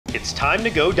It's time to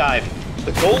go diving.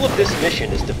 The goal of this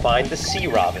mission is to find the sea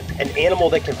robin, an animal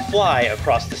that can fly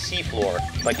across the seafloor,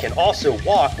 but can also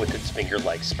walk with its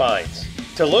finger-like spines.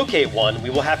 To locate one, we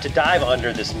will have to dive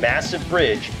under this massive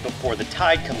bridge before the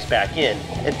tide comes back in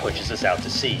and pushes us out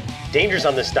to sea. Dangers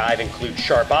on this dive include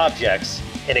sharp objects,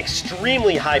 an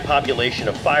extremely high population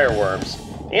of fireworms,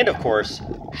 and of course,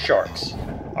 sharks.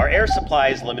 Our air supply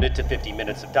is limited to 50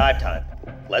 minutes of dive time.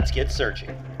 Let's get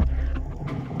searching.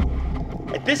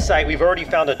 At this site, we've already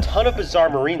found a ton of bizarre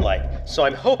marine life, so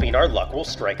I'm hoping our luck will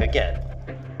strike again.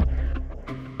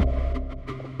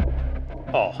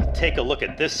 Oh, take a look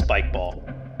at this spike ball.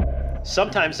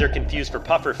 Sometimes they're confused for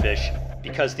pufferfish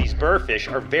because these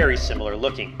burrfish are very similar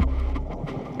looking.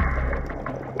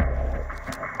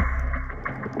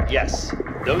 Yes,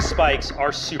 those spikes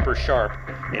are super sharp,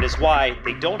 and is why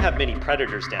they don't have many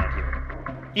predators down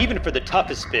here. Even for the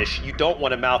toughest fish, you don't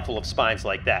want a mouthful of spines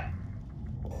like that.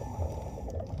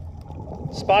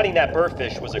 Spotting that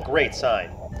burrfish was a great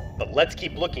sign, but let's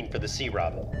keep looking for the sea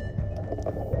robin.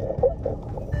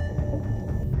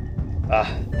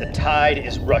 The tide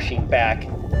is rushing back,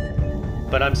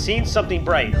 but I'm seeing something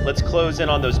bright. Let's close in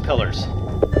on those pillars.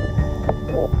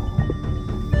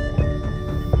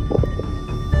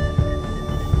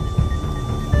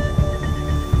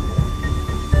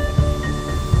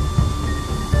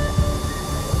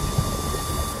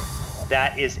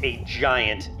 That is a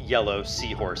giant yellow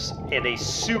seahorse and a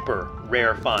super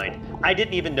rare find. I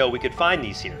didn't even know we could find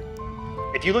these here.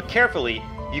 If you look carefully,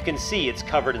 you can see it's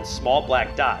covered in small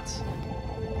black dots.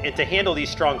 And to handle these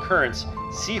strong currents,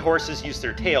 seahorses use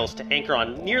their tails to anchor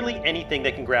on nearly anything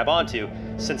they can grab onto,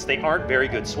 since they aren't very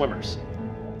good swimmers.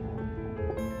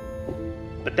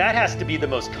 But that has to be the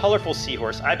most colorful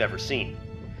seahorse I've ever seen.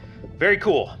 Very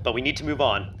cool, but we need to move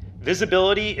on.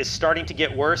 Visibility is starting to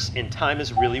get worse and time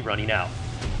is really running out.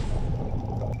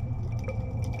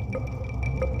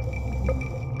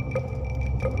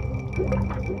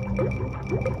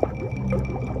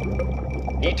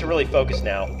 Need to really focus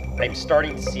now. I'm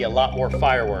starting to see a lot more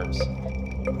fireworms.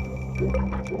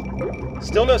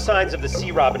 Still no signs of the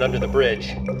sea robin under the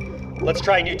bridge. Let's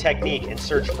try a new technique and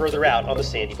search further out on the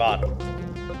sandy bottom.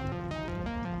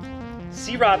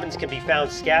 Sea robins can be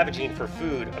found scavenging for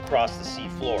food across the sea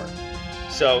floor.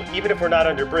 So even if we're not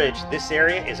under bridge, this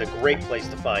area is a great place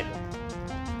to find them.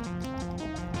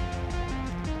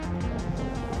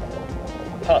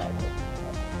 Huh.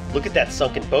 Look at that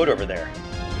sunken boat over there.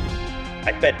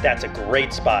 I bet that's a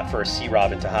great spot for a sea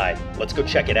robin to hide. Let's go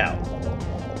check it out.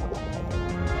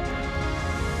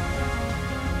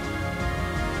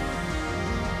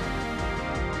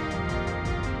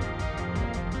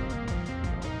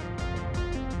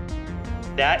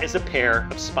 That is a pair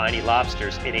of spiny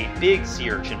lobsters and a big sea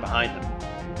urchin behind them.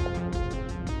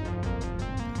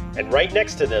 And right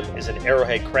next to them is an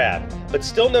arrowhead crab, but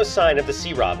still no sign of the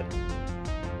sea robin.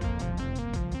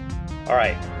 All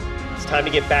right, it's time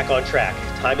to get back on track.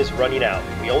 Time is running out.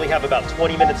 We only have about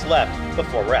 20 minutes left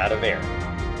before we're out of air.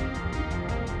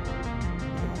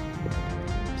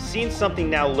 Seen something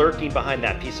now lurking behind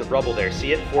that piece of rubble there.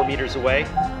 See it 4 meters away?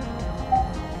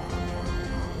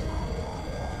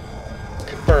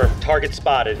 Confirmed, target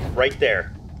spotted, right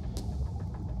there.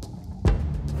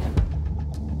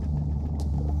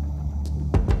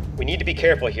 We need to be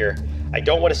careful here. I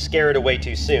don't want to scare it away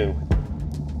too soon.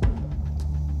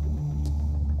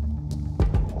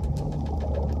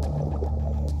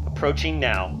 Approaching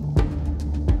now.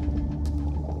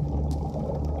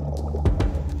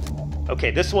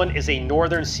 Okay, this one is a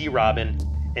northern sea robin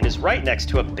and is right next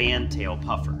to a bandtail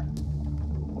puffer.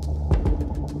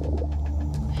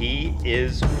 He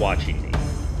is watching me.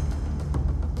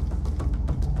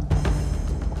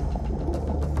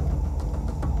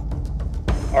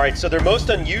 All right, so their most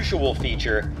unusual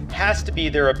feature has to be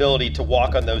their ability to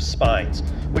walk on those spines,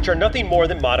 which are nothing more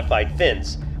than modified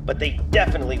fins, but they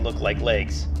definitely look like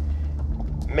legs.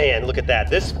 Man, look at that.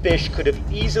 This fish could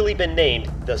have easily been named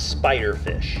the spider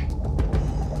fish.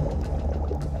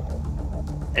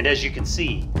 And as you can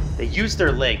see, they use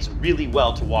their legs really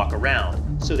well to walk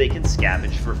around so they can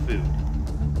scavenge for food.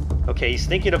 Okay, he's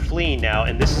thinking of fleeing now,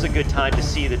 and this is a good time to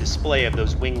see the display of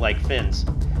those wing-like fins.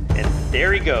 And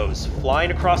there he goes,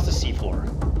 flying across the seafloor.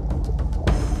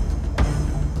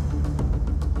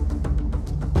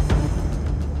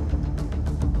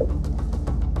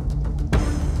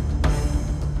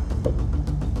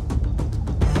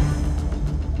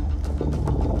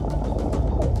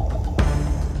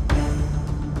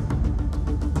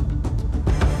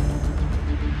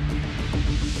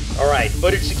 All right,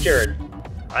 footage secured.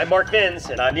 I'm Mark Vins,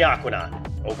 and I'm the Aquanaut.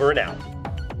 Over and out.